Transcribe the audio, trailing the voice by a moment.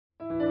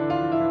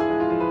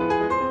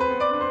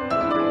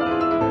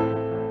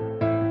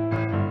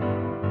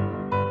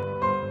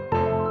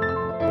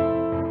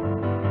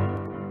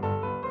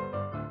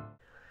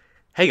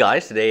Hey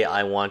guys, today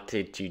I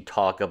wanted to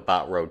talk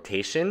about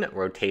rotation.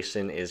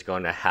 Rotation is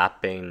going to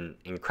happen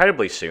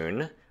incredibly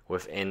soon,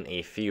 within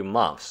a few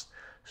months.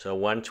 So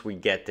once we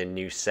get the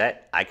new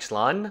set,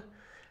 Ixalan,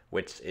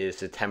 which is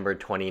September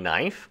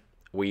 29th,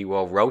 we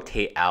will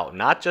rotate out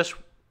not just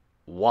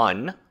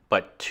one,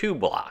 but two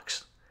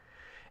blocks.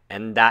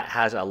 And that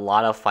has a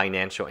lot of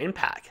financial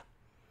impact.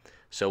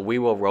 So we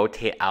will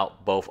rotate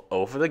out both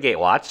Over the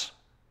Gatewatch,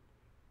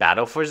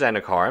 Battle for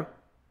Zendikar,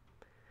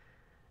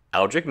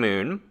 Eldritch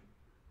Moon,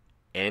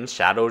 and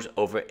Shadows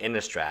over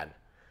Innistrad.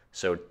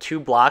 So two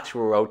blocks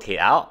will rotate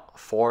out,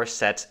 4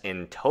 sets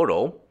in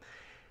total.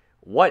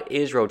 What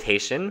is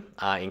rotation?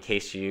 In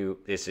case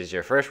this is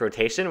your first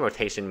rotation,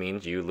 rotation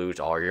means you lose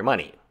all your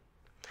money.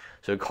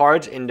 So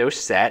cards in those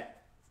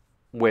set,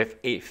 with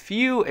a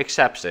few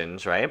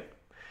exceptions, right,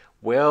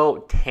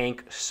 will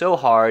tank so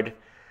hard,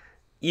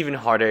 even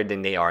harder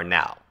than they are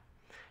now.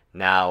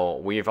 Now,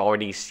 we've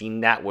already seen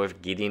that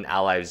with Gideon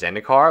Ally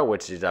Zendikar,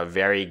 which is a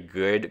very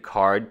good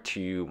card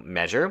to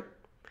measure.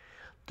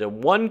 The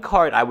one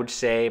card I would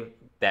say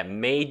that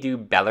may do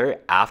better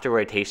after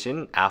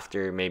rotation,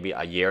 after maybe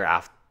a year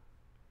after,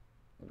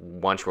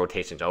 once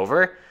rotation's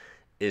over,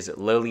 is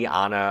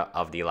Liliana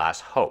of the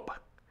Last Hope.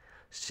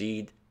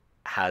 She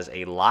has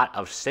a lot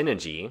of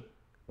synergy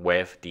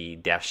with the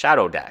Death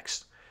Shadow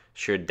decks.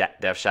 Should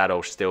Death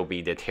Shadow still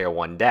be the tier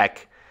 1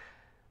 deck,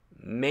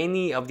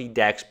 many of the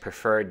decks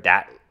prefer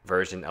that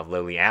version of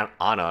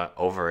Liliana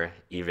over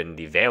even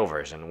the Veil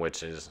version,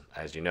 which is,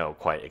 as you know,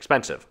 quite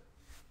expensive.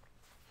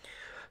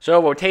 So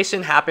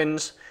rotation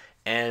happens,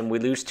 and we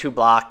lose 2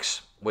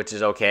 blocks, which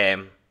is okay,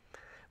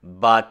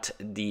 but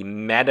the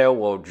meta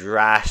will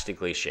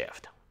drastically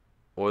shift.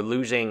 We're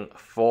losing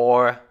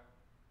 4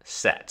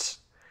 sets,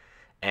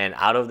 and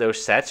out of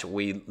those sets,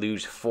 we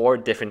lose 4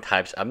 different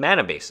types of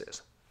mana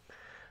bases.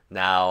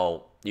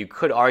 Now, you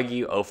could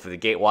argue, for the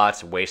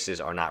Gatewatch, Wastes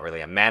are not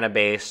really a mana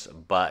base,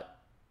 but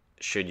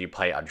should you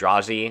play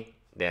Eldrazi,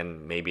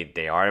 then maybe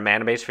they are a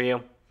mana base for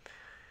you.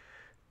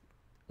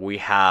 We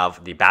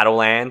have the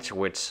Battlelands,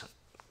 which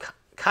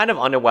kind of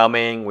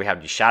underwhelming. We have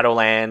the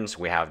Shadowlands.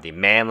 We have the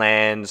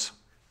Manlands,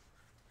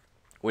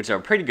 which are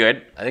pretty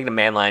good. I think the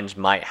Manlands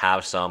might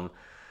have some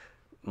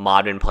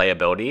modern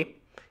playability.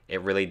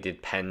 It really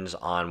depends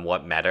on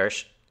what meta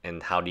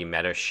and how the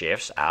meta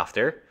shifts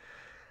after.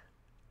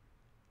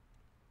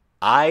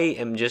 I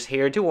am just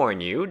here to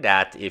warn you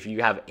that if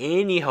you have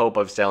any hope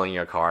of selling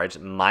your cards,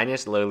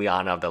 minus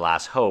Liliana of the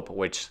Last Hope,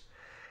 which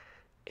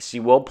she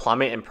will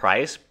plummet in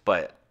price,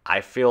 but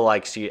I feel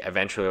like she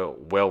eventually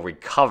will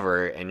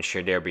recover, and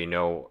should there be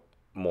no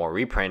more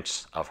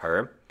reprints of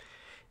her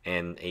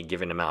in a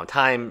given amount of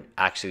time,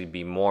 actually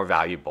be more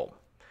valuable.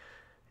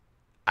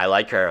 I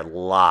like her a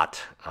lot,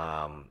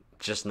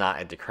 just not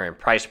at the current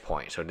price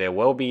point. So there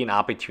will be an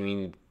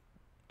opportunity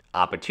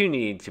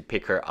to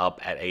pick her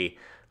up at a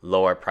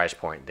lower price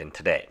point than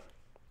today.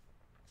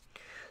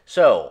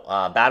 So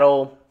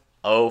Battle,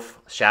 Oath,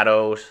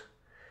 Shadows,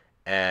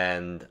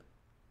 and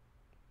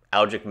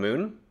Eldritch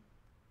Moon,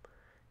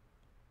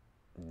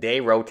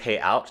 they rotate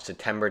out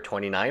September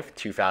 29th,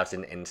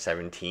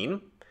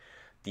 2017.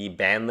 The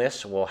ban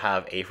list will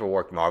have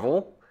Aetherwork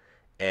Marvel,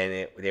 and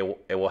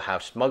it will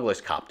have Smuggler's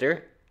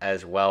Copter,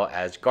 as well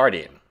as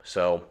Guardian.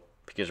 So,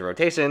 because of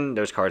rotation,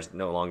 those cards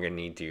no longer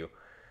need to,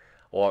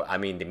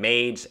 the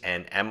Maids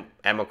and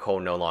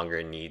Emrakul no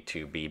longer need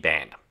to be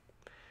banned.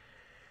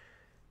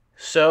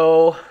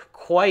 So,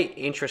 quite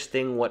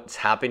interesting what's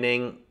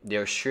happening.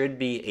 There should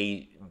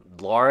be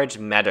a large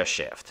meta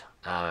shift.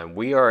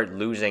 We are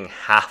losing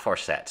half our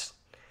sets.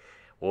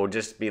 We'll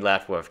just be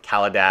left with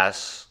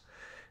Kaladas,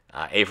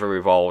 Aether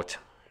Revolt,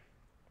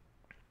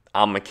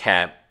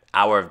 Almaket,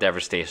 Hour of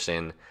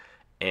Devastation,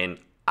 and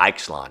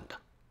Ixalan.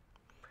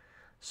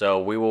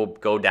 So we will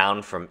go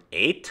down from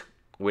 8,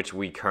 which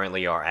we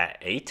currently are at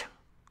 8,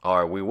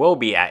 or we will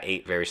be at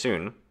 8 very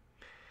soon,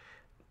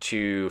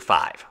 to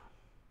 5.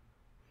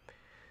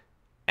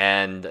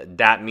 And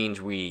that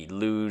means we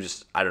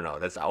lose, I don't know,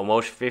 that's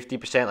almost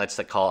 50%, let's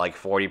call it like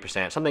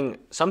 40%,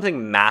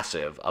 something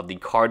massive of the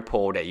card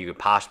pool that you could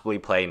possibly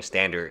play in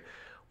Standard.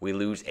 We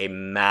lose a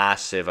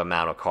massive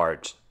amount of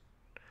cards.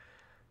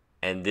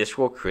 And this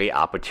will create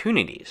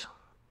opportunities.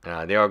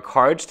 There are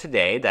cards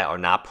today that are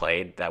not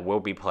played that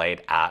will be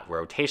played at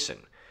rotation.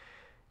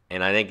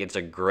 And I think it's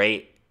a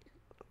great...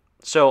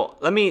 So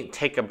let me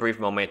take a brief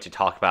moment to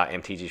talk about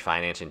MTG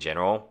finance in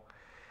general.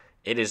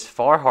 It is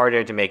far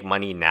harder to make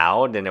money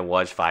now than it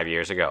was 5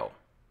 years ago.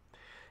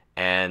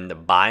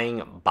 And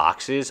buying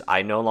boxes,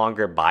 I no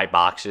longer buy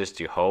boxes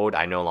to hold.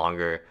 I no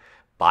longer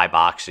buy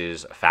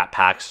boxes, fat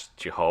packs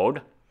to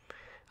hold.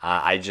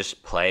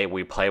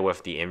 We play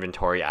with the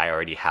inventory I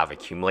already have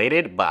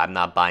accumulated, but I'm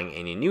not buying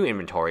any new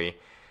inventory.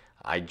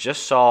 I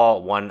just saw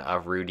one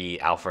of Rudy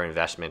Alpha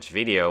Investments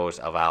videos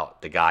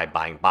about the guy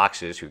buying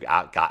boxes who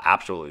got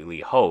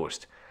absolutely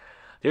hosed.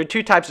 There are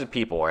 2 types of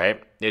people,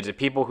 right? There's the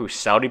people who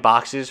sell the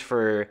boxes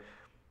for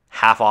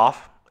half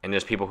off, and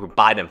there's people who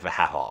buy them for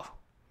half off.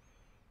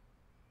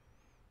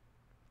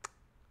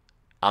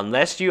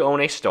 unless you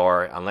own a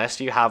store, unless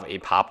you have a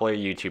popular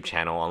YouTube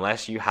channel,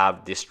 unless you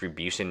have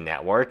distribution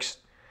networks,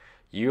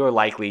 you are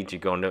likely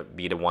going to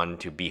be the one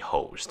to be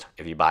hosed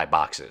if you buy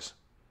boxes.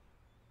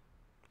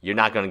 You're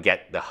not going to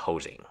get the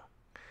hosing.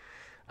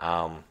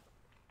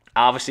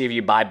 Obviously, if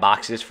you buy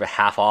boxes for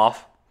half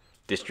off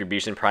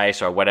distribution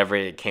price or whatever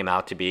it came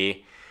out to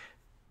be,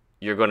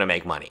 you're going to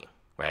make money,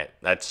 right?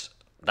 That's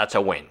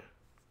a win.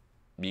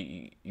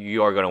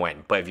 You are going to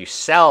win. But if you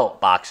sell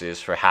boxes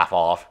for half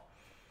off,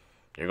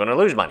 you're going to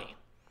lose money.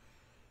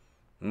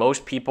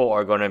 Most people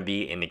are going to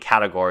be in the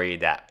category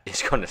that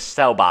is going to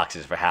sell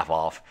boxes for half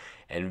off,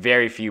 and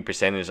very few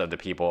percentage of the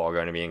people are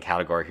going to be in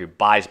category who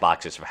buys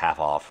boxes for half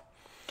off,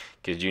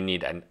 because you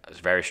need a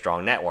very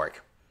strong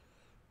network.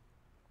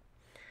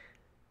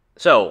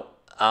 So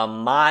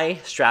my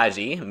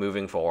strategy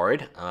moving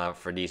forward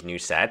for these new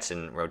sets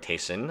and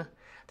rotation,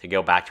 to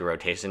go back to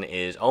rotation,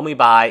 is only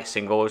buy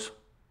singles.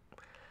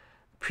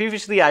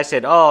 Previously, I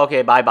said, oh,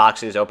 okay, buy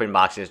boxes, open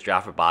boxes,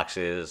 draft for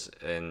boxes,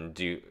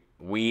 and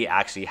we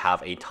actually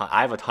have a ton.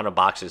 I have a ton of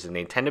boxes, and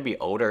they tend to be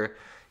older,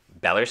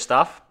 better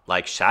stuff,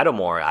 like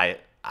Shadowmoor. I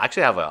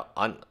actually have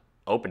an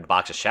unopened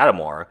box of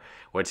Shadowmoor,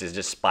 which is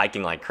just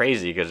spiking like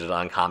crazy because it's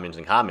uncommons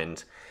and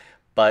commons.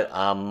 But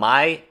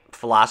my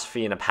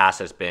philosophy in the past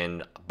has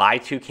been buy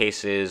 2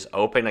 cases,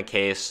 open a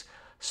case,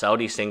 sell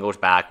these singles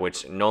back,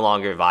 which no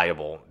longer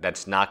viable.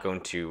 That's not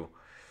going to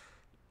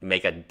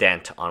make a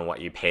dent on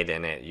what you paid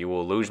in it. You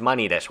will lose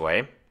money this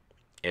way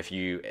if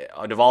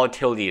the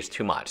volatility is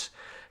too much,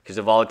 because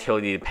the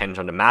volatility depends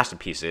on the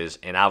masterpieces,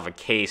 and out of a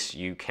case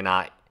you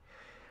cannot.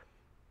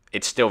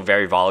 It's still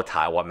very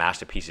volatile what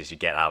masterpieces you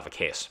get out of a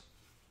case.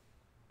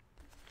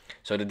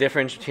 So the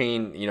difference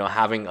between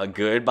having a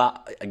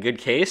good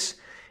case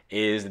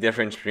is the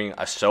difference between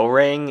a Soul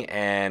Ring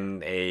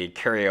and a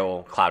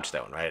Curio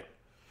Cloudstone, right?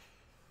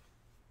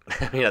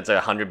 I mean, that's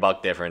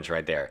 $100 difference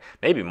right there.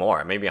 Maybe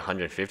more, maybe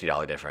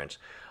 $150 difference.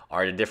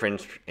 Or the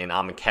difference in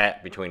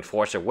Amonkhet between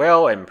Force of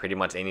Will and pretty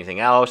much anything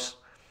else.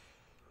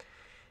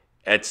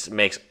 It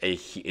makes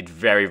it's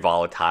very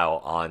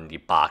volatile on the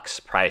box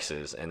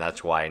prices, and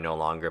that's why I no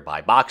longer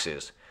buy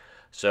boxes.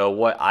 So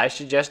what I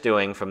suggest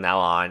doing from now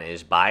on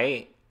is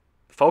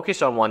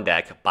focus on one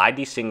deck, buy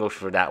these singles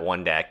for that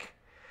one deck,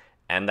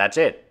 and that's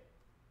it.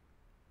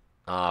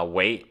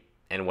 Wait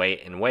and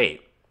wait and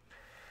wait.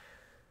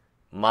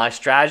 My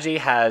strategy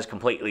has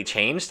completely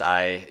changed.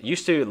 I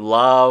used to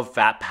love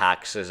fat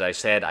packs, as I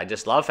said. I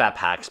just love fat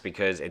packs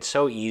because it's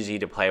so easy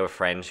to play with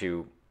friends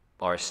who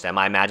are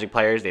semi-Magic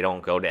players. They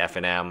don't go to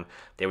FNM.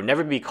 They would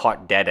never be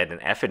caught dead at an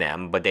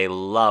FNM, but they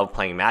love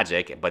playing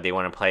Magic, but they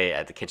want to play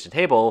at the kitchen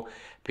table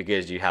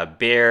because you have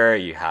beer,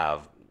 you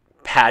have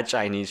bad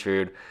Chinese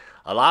food.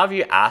 A lot of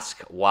you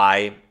ask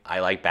why I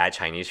like bad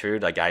Chinese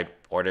food. Like, I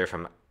order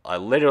from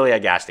literally a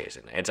gas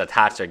station. It's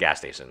attached to a gas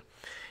station.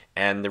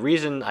 And the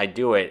reason I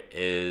do it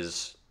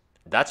is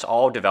that's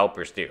all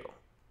developers do.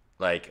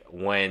 Like,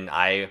 when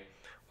I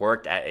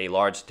worked at a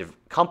large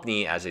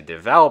company as a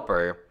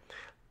developer,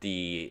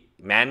 the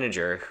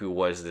manager, who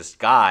was this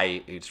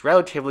guy, who's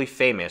relatively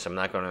famous, I'm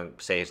not going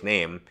to say his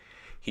name,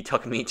 he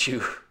took me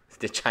to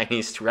the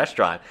Chinese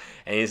restaurant,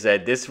 and he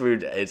said, this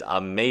food is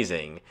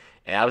amazing.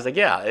 And I was like,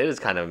 yeah, it is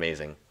kind of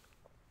amazing.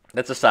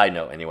 That's a side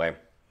note anyway.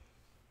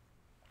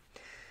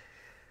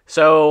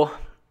 So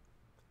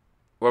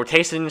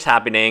rotation is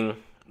happening.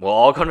 We're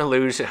all going to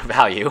lose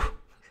value.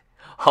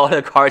 All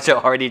the cards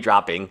are already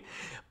dropping,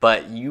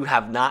 but you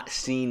have not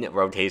seen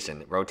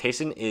rotation.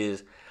 Rotation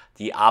is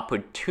the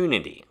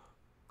opportunity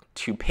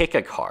to pick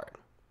a card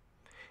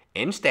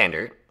in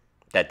standard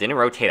that didn't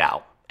rotate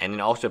out, and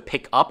then also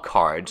pick up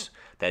cards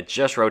that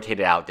just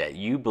rotated out that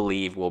you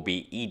believe will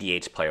be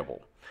EDH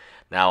playable.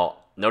 Now,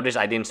 notice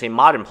I didn't say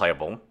modern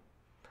playable,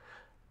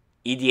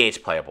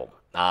 EDH playable.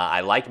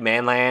 I like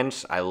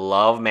Manlands. I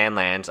love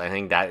Manlands. I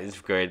think that is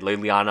good.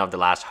 Liliana of the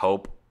Last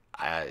Hope.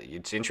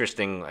 It's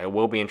interesting. It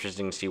will be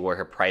interesting to see where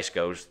her price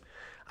goes.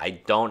 I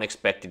don't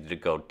expect it to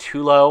go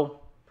too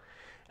low.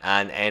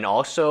 And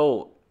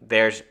also,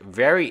 there's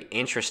very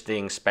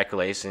interesting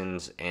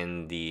speculations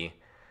in the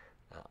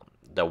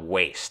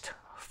waste.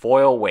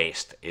 Foil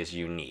waste is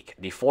unique.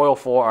 The foil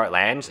 4 art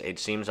lands, it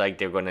seems like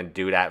they're going to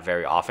do that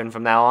very often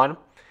from now on.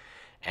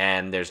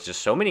 And there's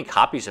just so many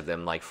copies of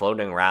them like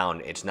floating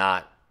around. It's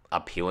not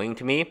appealing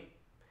to me.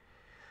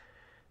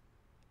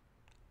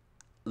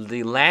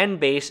 The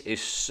land base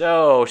is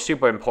so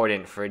super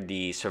important for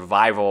the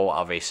survival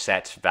of a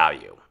set's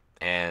value.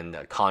 And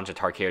Khans of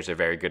Tarkir is a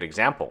very good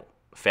example.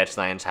 Fetch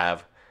lands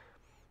have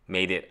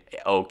made it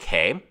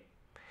okay.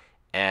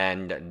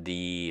 And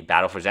the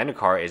Battle for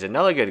Zendikar is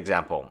another good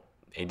example.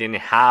 It didn't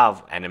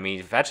have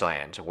enemy fetch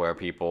lands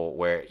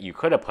where you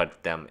could have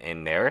put them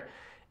in there.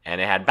 And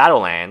it had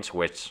battle lands,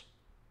 which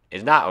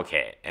is not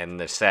okay. And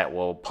the set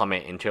will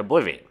plummet into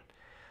oblivion.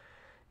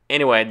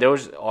 Anyway,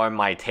 those are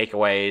my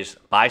takeaways.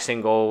 Buy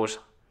singles.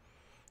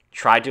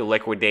 Try to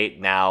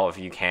liquidate now if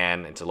you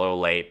can. It's a little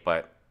late,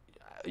 but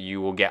you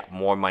will get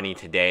more money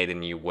today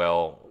than you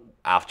will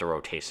after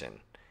rotation,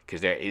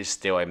 because there is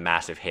still a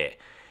massive hit.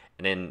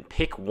 and then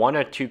pick 1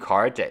 or 2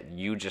 cards that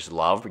you just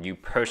love, you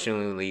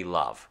personally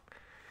love,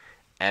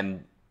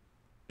 and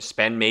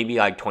spend maybe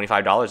like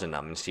 $25 in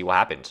them and see what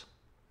happens.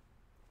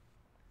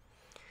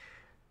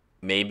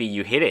 Maybe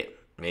you hit it.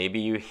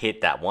 Maybe you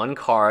hit that one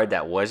card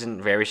that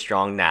wasn't very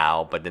strong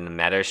now, but then the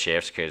meta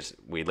shifts because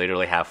we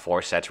literally have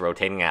 4 sets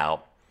rotating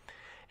out.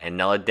 And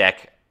another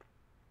deck,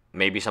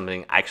 maybe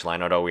something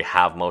Ixalan, although we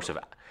have most of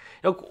it.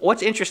 You know,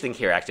 what's interesting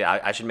here, actually,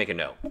 I should make a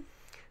note.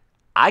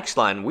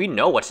 Ixalan, we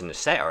know what's in the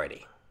set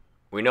already.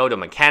 We know the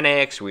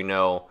mechanics, we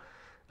know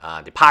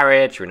the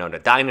pirates, we know the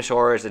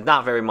dinosaurs. There's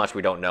not very much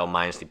we don't know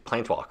minus the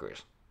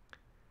planeswalkers.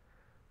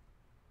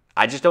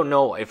 I just don't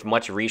know if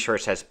much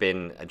research has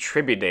been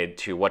attributed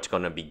to what's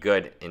going to be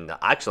good in the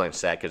Ixalan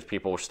set because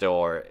people still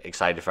are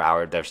excited for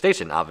Hour of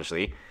Devastation,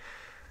 obviously.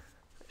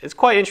 It's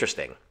quite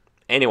interesting.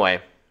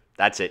 Anyway,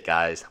 that's it,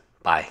 guys.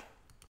 Bye.